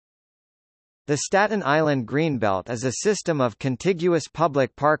The Staten Island Greenbelt is a system of contiguous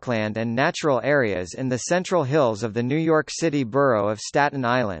public parkland and natural areas in the central hills of the New York City borough of Staten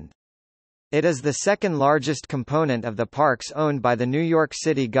Island. It is the second largest component of the parks owned by the New York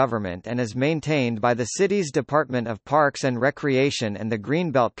City government and is maintained by the city's Department of Parks and Recreation and the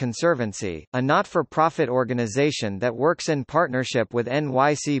Greenbelt Conservancy, a not-for-profit organization that works in partnership with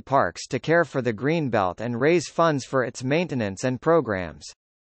NYC Parks to care for the Greenbelt and raise funds for its maintenance and programs.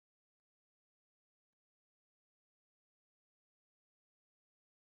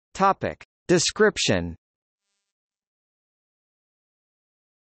 Topic. Description.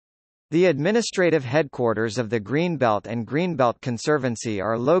 The administrative headquarters of the Greenbelt and Greenbelt Conservancy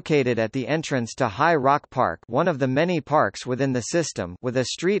are located at the entrance to High Rock Park, one of the many parks within the system, with a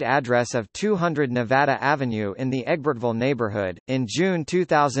street address of 200 Nevada Avenue in the Egbertville neighborhood. In June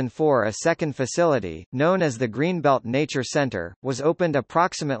 2004, a second facility, known as the Greenbelt Nature Center, was opened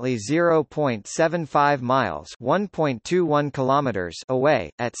approximately 0.75 miles (1.21 kilometers) away,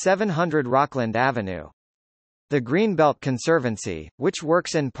 at 700 Rockland Avenue. The Greenbelt Conservancy, which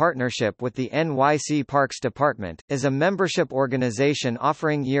works in partnership with the NYC Parks Department, is a membership organization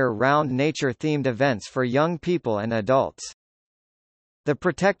offering year-round nature-themed events for young people and adults. The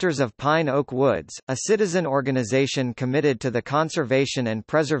Protectors of Pine Oak Woods, a citizen organization committed to the conservation and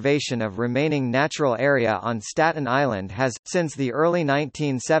preservation of remaining natural area on Staten Island, has, since the early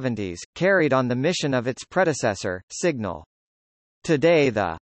 1970s, carried on the mission of its predecessor, Signal. Today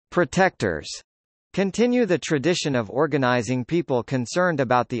the Protectors continue the tradition of organizing people concerned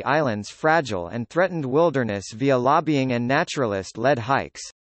about the island's fragile and threatened wilderness via lobbying and naturalist-led hikes.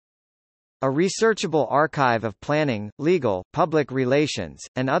 A researchable archive of planning, legal, public relations,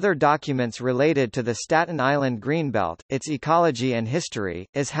 and other documents related to the Staten Island Greenbelt, its ecology and history,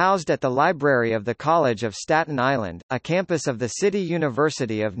 is housed at the Library of the College of Staten Island, a campus of the City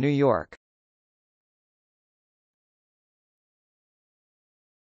University of New York.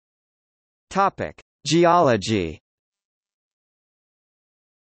 Topic: Geology.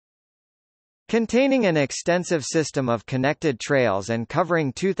 Containing an extensive system of connected trails and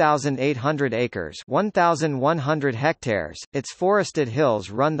covering 2,800 acres (1,100 hectares), its forested hills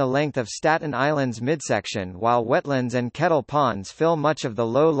run the length of Staten Island's midsection, while wetlands and kettle ponds fill much of the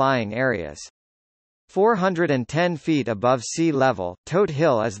low-lying areas. 410 feet above sea level, Tote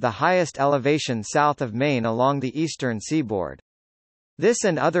Hill is the highest elevation south of Maine along the eastern seaboard. This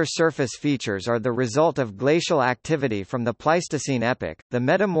and other surface features are the result of glacial activity from the Pleistocene epoch. The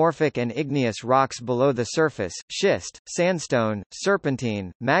metamorphic and igneous rocks below the surface, schist, sandstone,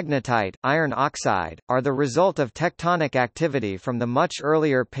 serpentine, magnetite, iron oxide, are the result of tectonic activity from the much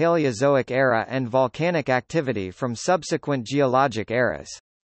earlier Paleozoic era and volcanic activity from subsequent geologic eras.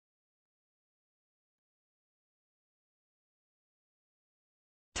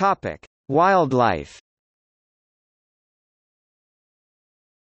 Topic: Wildlife.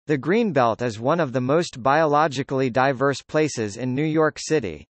 The Greenbelt is one of the most biologically diverse places in New York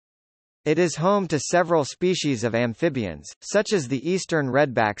City. It is home to several species of amphibians, such as the eastern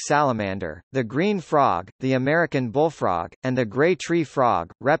redback salamander, the green frog, the American bullfrog, and the gray tree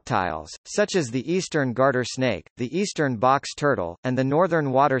frog, reptiles, such as the eastern garter snake, the eastern box turtle, and the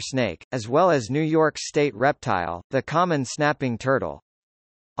northern water snake, as well as New York's state reptile, the common snapping turtle.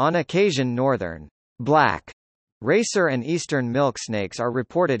 On occasion northern black racer and eastern milk snakes are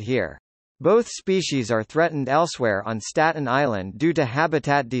reported here. Both species are threatened elsewhere on Staten Island due to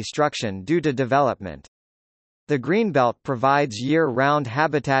habitat destruction due to development. The Greenbelt provides year-round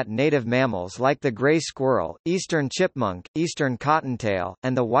habitat native mammals like the gray squirrel, eastern chipmunk, eastern cottontail,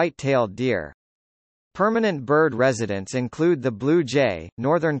 and the white-tailed deer. Permanent bird residents include the blue jay,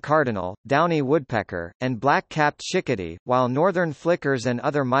 northern cardinal, downy woodpecker, and black-capped chickadee, while northern flickers and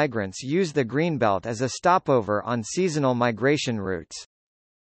other migrants use the Greenbelt as a stopover on seasonal migration routes.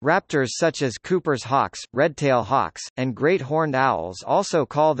 Raptors such as Cooper's hawks, red-tail hawks, and great horned owls also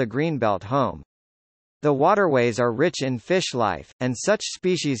call the Greenbelt home. The waterways are rich in fish life, and such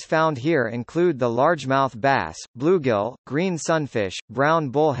species found here include the largemouth bass, bluegill, green sunfish, brown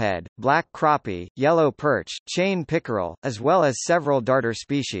bullhead, black crappie, yellow perch, chain pickerel, as well as several darter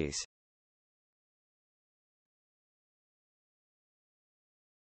species.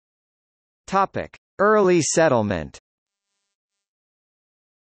 Topic: Early settlement.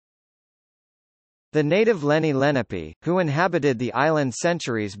 The native Lenni Lenape, who inhabited the island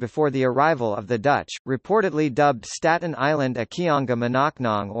centuries before the arrival of the Dutch, reportedly dubbed Staten Island Akianga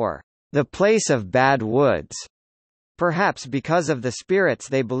Manaknong, or the place of bad woods, perhaps because of the spirits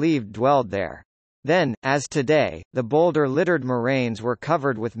they believed dwelled there. Then, as today, the boulder-littered moraines were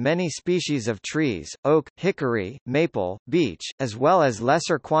covered with many species of trees, oak, hickory, maple, beech, as well as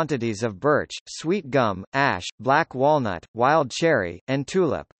lesser quantities of birch, sweet gum, ash, black walnut, wild cherry, and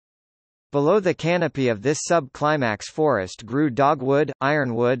tulip. Below the canopy of this sub-climax forest grew dogwood,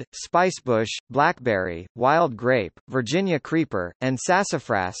 ironwood, spicebush, blackberry, wild grape, Virginia creeper, and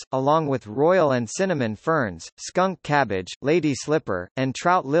sassafras, along with royal and cinnamon ferns, skunk cabbage, lady slipper, and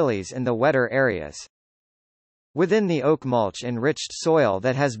trout lilies in the wetter areas. Within the oak mulch-enriched soil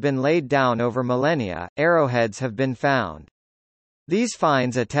that has been laid down over millennia, arrowheads have been found. These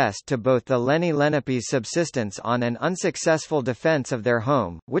finds attest to both the Lenni Lenape's subsistence on and unsuccessful defense of their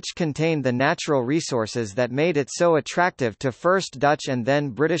home, which contained the natural resources that made it so attractive to first Dutch and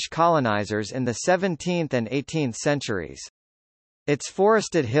then British colonizers in the 17th and 18th centuries. Its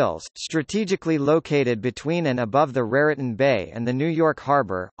forested hills, strategically located between and above the Raritan Bay and the New York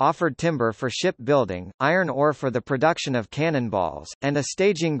Harbor, offered timber for shipbuilding, iron ore for the production of cannonballs, and a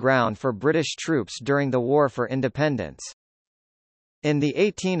staging ground for British troops during the War for Independence. In the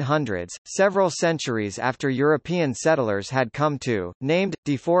 1800s, several centuries after European settlers had come to, named,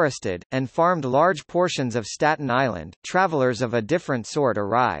 deforested, and farmed large portions of Staten Island, travelers of a different sort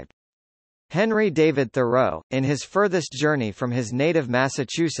arrived. Henry David Thoreau, in his furthest journey from his native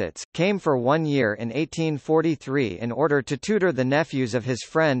Massachusetts, came for 1 year in 1843 in order to tutor the nephews of his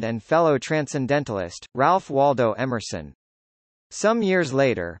friend and fellow transcendentalist, Ralph Waldo Emerson. Some years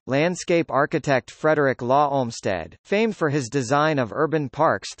later, landscape architect Frederick Law Olmsted, famed for his design of urban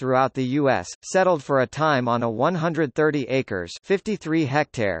parks throughout the U.S., settled for a time on a 130 acres 53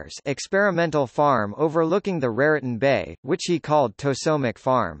 hectares experimental farm overlooking the Raritan Bay, which he called Tosomic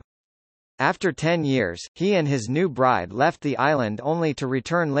Farm. After 10 years, he and his new bride left the island only to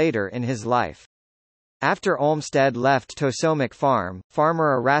return later in his life. After Olmsted left Tosomic Farm,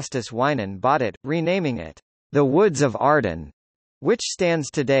 farmer Erastus Winan bought it, renaming it, the Woods of Arden, which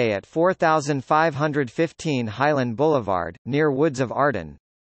stands today at 4515 Highland Boulevard, near Woods of Arden.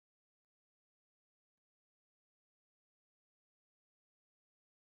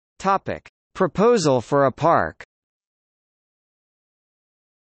 Topic: Proposal for a park.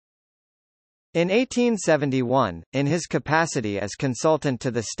 In 1871, in his capacity as consultant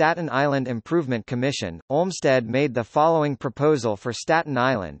to the Staten Island Improvement Commission, Olmsted made the following proposal for Staten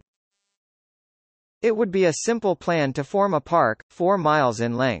Island. It would be a simple plan to form a park, 4 miles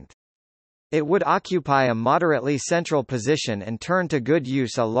in length. It would occupy a moderately central position and turn to good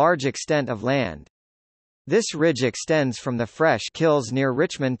use a large extent of land. This ridge extends from the Fresh Kills near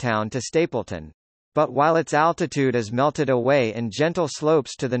Richmondtown to Stapleton. But while its altitude is melted away in gentle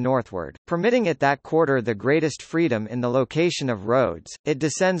slopes to the northward, permitting it that quarter the greatest freedom in the location of roads, it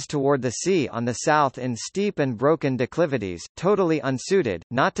descends toward the sea on the south in steep and broken declivities, totally unsuited,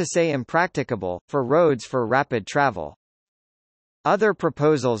 not to say impracticable, for roads for rapid travel. Other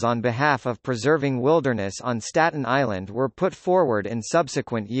proposals on behalf of preserving wilderness on Staten Island were put forward in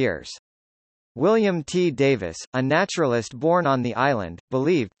subsequent years. William T. Davis, a naturalist born on the island,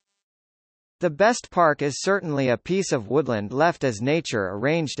 believed, the best park is certainly a piece of woodland left as nature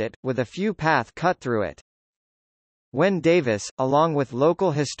arranged it, with a few paths cut through it. When Davis, along with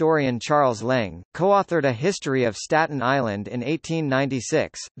local historian Charles Lang, co-authored a history of Staten Island in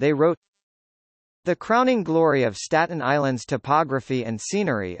 1896, they wrote, the crowning glory of Staten Island's topography and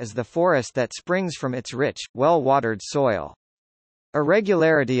scenery is the forest that springs from its rich, well-watered soil.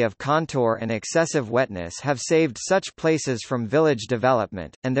 Irregularity of contour and excessive wetness have saved such places from village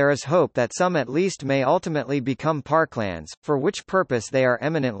development, and there is hope that some at least may ultimately become parklands, for which purpose they are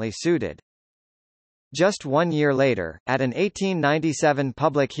eminently suited. Just 1 year later, at an 1897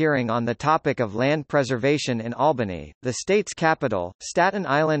 public hearing on the topic of land preservation in Albany, the state's capital, Staten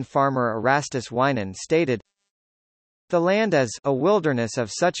Island farmer Erastus Winan stated, the land as a wilderness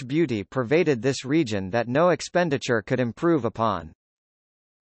of such beauty pervaded this region that no expenditure could improve upon.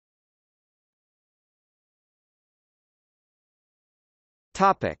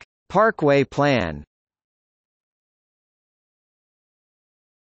 Topic: Parkway plan.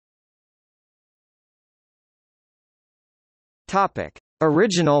 Topic: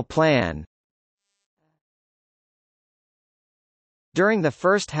 Original plan. During the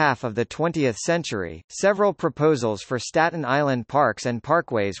first half of the 20th century, several proposals for Staten Island parks and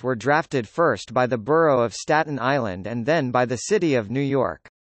parkways were drafted first by the borough of Staten Island and then by the city of New York.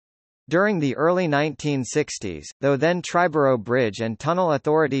 During the early 1960s, though then Triborough Bridge and Tunnel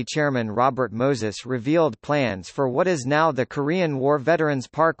Authority Chairman Robert Moses revealed plans for what is now the Korean War Veterans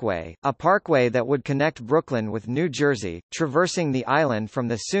Parkway, a parkway that would connect Brooklyn with New Jersey, traversing the island from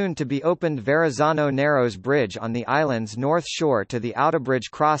the soon-to-be-opened Verrazano Narrows Bridge on the island's north shore to the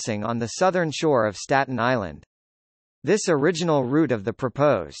Outerbridge crossing on the southern shore of Staten Island. This original route of the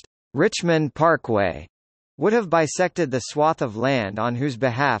proposed Richmond Parkway would have bisected the swath of land on whose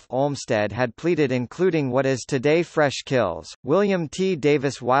behalf Olmsted had pleaded, including what is today Fresh Kills, William T.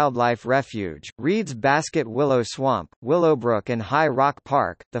 Davis Wildlife Refuge, Reed's Basket Willow Swamp, Willowbrook and High Rock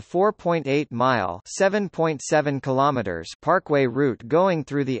Park. The 4.8-mile (7.7 kilometers) parkway route going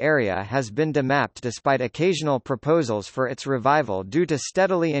through the area has been demapped despite occasional proposals for its revival due to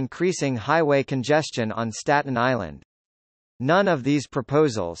steadily increasing highway congestion on Staten Island. None of these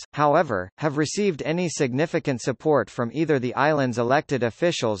proposals, however, have received any significant support from either the island's elected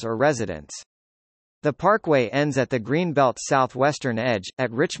officials or residents. The parkway ends at the Greenbelt's southwestern edge,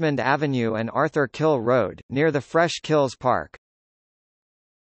 at Richmond Avenue and Arthur Kill Road, near the Fresh Kills Park.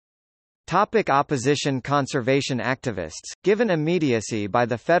 Opposition conservation activists, given immediacy by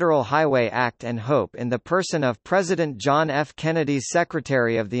the Federal Highway Act and hope in the person of President John F. Kennedy's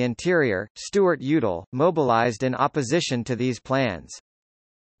Secretary of the Interior, Stuart Udall, mobilized in opposition to these plans.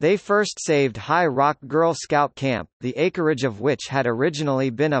 They first saved High Rock Girl Scout Camp, the acreage of which had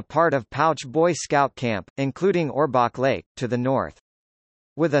originally been a part of Pouch Boy Scout Camp, including Orbach Lake, to the north.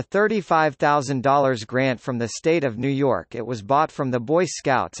 With a $35,000 grant from the state of New York, it was bought from the Boy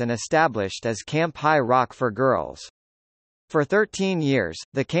Scouts and established as Camp High Rock for Girls. For 13 years,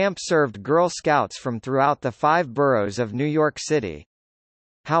 the camp served Girl Scouts from throughout the 5 boroughs of New York City.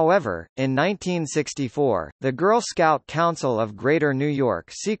 However, in 1964, the Girl Scout Council of Greater New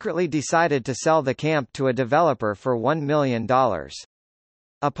York secretly decided to sell the camp to a developer for $1 million.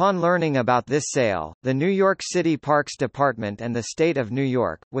 Upon learning about this sale, the New York City Parks Department and the State of New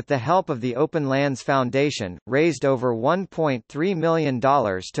York, with the help of the Open Lands Foundation, raised over $1.3 million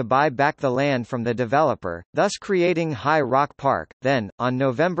to buy back the land from the developer, thus creating High Rock Park. Then, on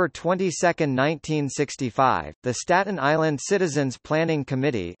November 22, 1965, the Staten Island Citizens Planning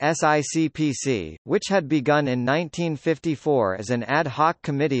Committee (SICPC), which had begun in 1954 as an ad hoc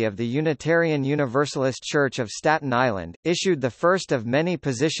committee of the Unitarian Universalist Church of Staten Island, issued the first of many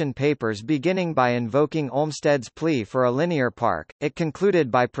position papers, beginning by invoking Olmsted's plea for a linear park. It concluded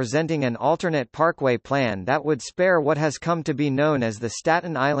by presenting an alternate parkway plan that would spare what has come to be known as the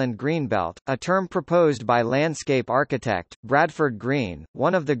Staten Island Greenbelt, a term proposed by landscape architect Bradford Green,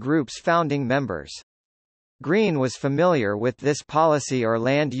 one of the group's founding members. Green was familiar with this policy or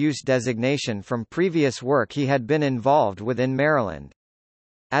land use designation from previous work he had been involved with in Maryland.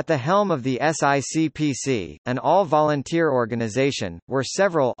 At the helm of the SICPC, an all-volunteer organization, were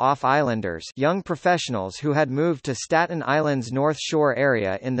several off-islanders, young professionals who had moved to Staten Island's North Shore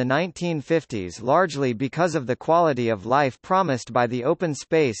area in the 1950s largely because of the quality of life promised by the open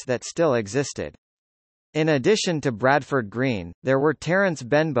space that still existed. In addition to Bradford Green, there were Terence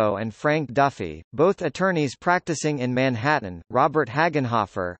Benbow and Frank Duffy, both attorneys practicing in Manhattan, Robert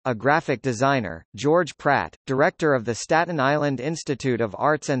Hagenhofer, a graphic designer, George Pratt, director of the Staten Island Institute of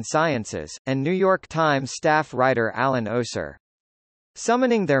Arts and Sciences, and New York Times staff writer Alan Oser.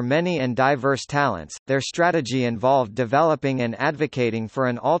 Summoning their many and diverse talents, their strategy involved developing and advocating for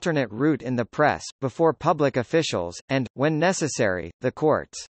an alternate route in the press, before public officials, and, when necessary, the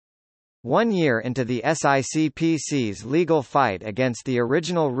courts. 1 year into the SICPC's legal fight against the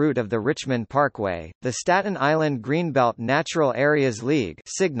original route of the Richmond Parkway, the Staten Island Greenbelt Natural Areas League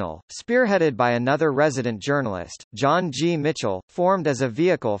 (Signal), spearheaded by another resident journalist, John G. Mitchell, formed as a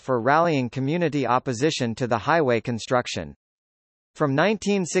vehicle for rallying community opposition to the highway construction. From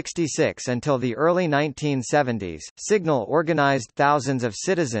 1966 until the early 1970s, Signal organized thousands of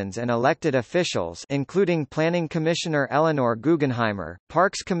citizens and elected officials, including Planning Commissioner Eleanor Guggenheimer,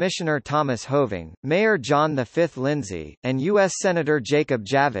 Parks Commissioner Thomas Hoving, Mayor John V. Lindsay, and U.S. Senator Jacob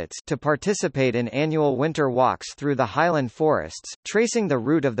Javits, to participate in annual winter walks through the highland forests, tracing the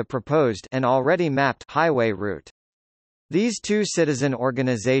route of the proposed and already mapped highway route. These two citizen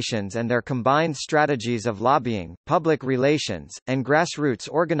organizations and their combined strategies of lobbying, public relations, and grassroots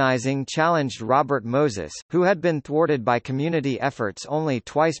organizing challenged Robert Moses, who had been thwarted by community efforts only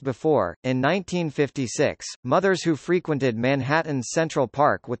twice before. In 1956, mothers who frequented Manhattan's Central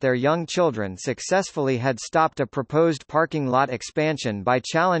Park with their young children successfully had stopped a proposed parking lot expansion by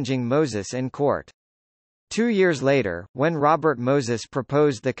challenging Moses in court. 2 years later, when Robert Moses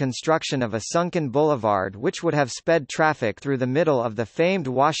proposed the construction of a sunken boulevard which would have sped traffic through the middle of the famed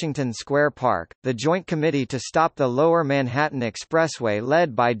Washington Square Park, the Joint Committee to stop the Lower Manhattan Expressway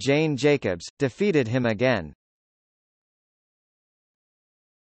led by Jane Jacobs, defeated him again.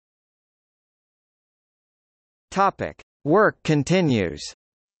 Work continues.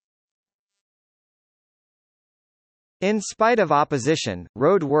 In spite of opposition,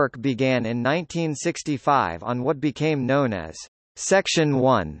 road work began in 1965 on what became known as Section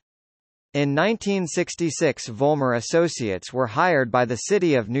 1. In 1966, Vollmer Associates were hired by the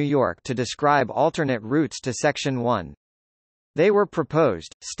City of New York to describe alternate routes to Section 1. They were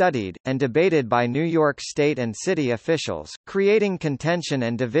proposed, studied, and debated by New York state and city officials, creating contention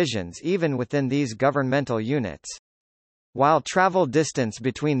and divisions even within these governmental units. While travel distance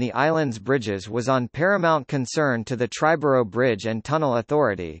between the island's bridges was on paramount concern to the Triborough Bridge and Tunnel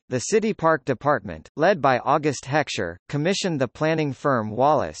Authority, the City Park Department, led by August Heckscher, commissioned the planning firm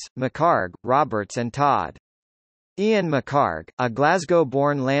Wallace, McHarg, Roberts and Todd. Ian McHarg, a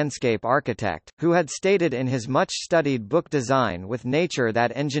Glasgow-born landscape architect, who had stated in his much-studied book Design with Nature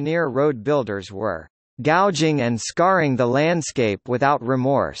that engineer road builders were "gouging and scarring the landscape without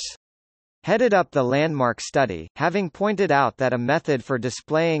remorse," headed up the landmark study, having pointed out that a method for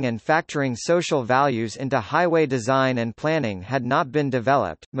displaying and factoring social values into highway design and planning had not been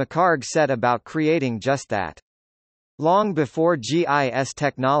developed. McHarg set about creating just that. Long before GIS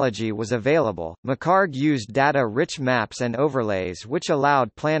technology was available, McHarg used data-rich maps and overlays which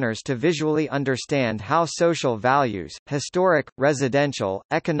allowed planners to visually understand how social values, historic, residential,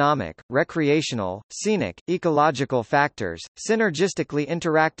 economic, recreational, scenic, ecological factors, synergistically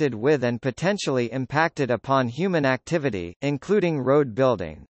interacted with and potentially impacted upon human activity, including road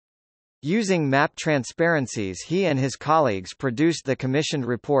building. Using map transparencies, he and his colleagues produced the commissioned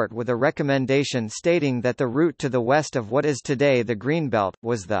report with a recommendation stating that the route to the west of what is today the Greenbelt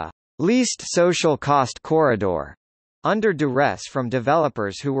was the least social cost corridor. Under duress from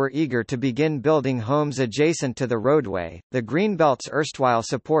developers who were eager to begin building homes adjacent to the roadway, the Greenbelt's erstwhile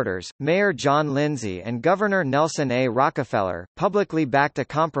supporters, Mayor John Lindsay and Governor Nelson A. Rockefeller, publicly backed a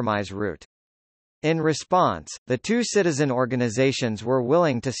compromise route. In response, the two citizen organizations were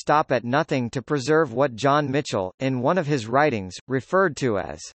willing to stop at nothing to preserve what John Mitchell, in one of his writings, referred to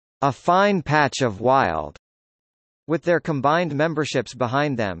as a fine patch of wild. With their combined memberships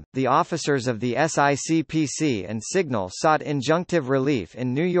behind them, the officers of the SICPC and Signal sought injunctive relief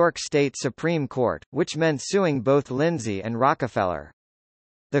in New York State Supreme Court, which meant suing both Lindsay and Rockefeller.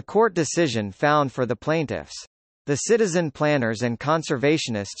 The court decision found for the plaintiffs. The citizen planners and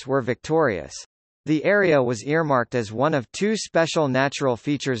conservationists were victorious. The area was earmarked as one of two special natural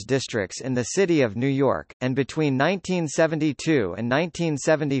features districts in the city of New York, and between 1972 and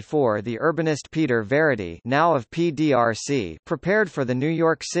 1974 the urbanist Peter Verity, now of PDRC, prepared for the New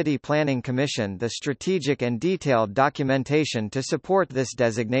York City Planning Commission the strategic and detailed documentation to support this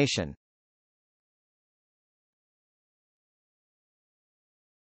designation.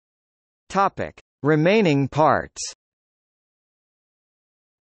 Topic: Remaining parts.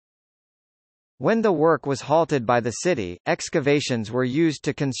 When the work was halted by the city, excavations were used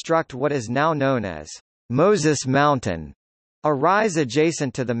to construct what is now known as Moses Mountain, a rise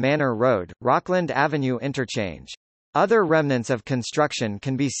adjacent to the Manor Road, Rockland Avenue interchange. Other remnants of construction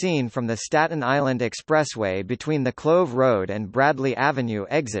can be seen from the Staten Island Expressway between the Clove Road and Bradley Avenue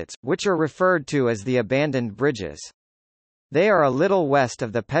exits, which are referred to as the abandoned bridges. They are a little west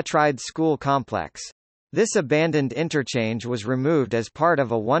of the Petride School complex. This abandoned interchange was removed as part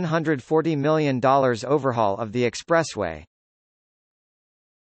of a $140 million overhaul of the expressway.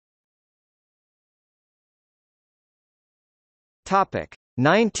 Topic: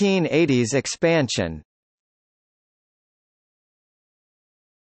 1980s expansion.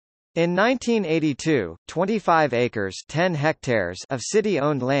 In 1982, 25 acres 10 hectares of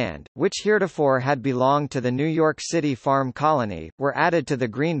city-owned land, which heretofore had belonged to the New York City Farm Colony, were added to the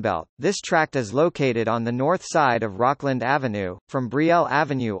Greenbelt. This tract is located on the north side of Rockland Avenue, from Brielle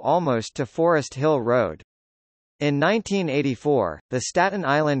Avenue almost to Forest Hill Road. In 1984, the Staten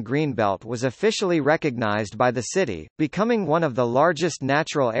Island Greenbelt was officially recognized by the city, becoming one of the largest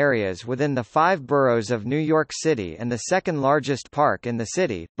natural areas within the 5 boroughs of New York City and the second largest park in the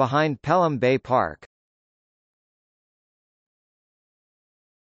city, behind Pelham Bay Park.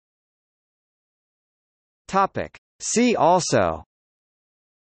 See also: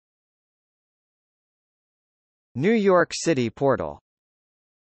 New York City Portal.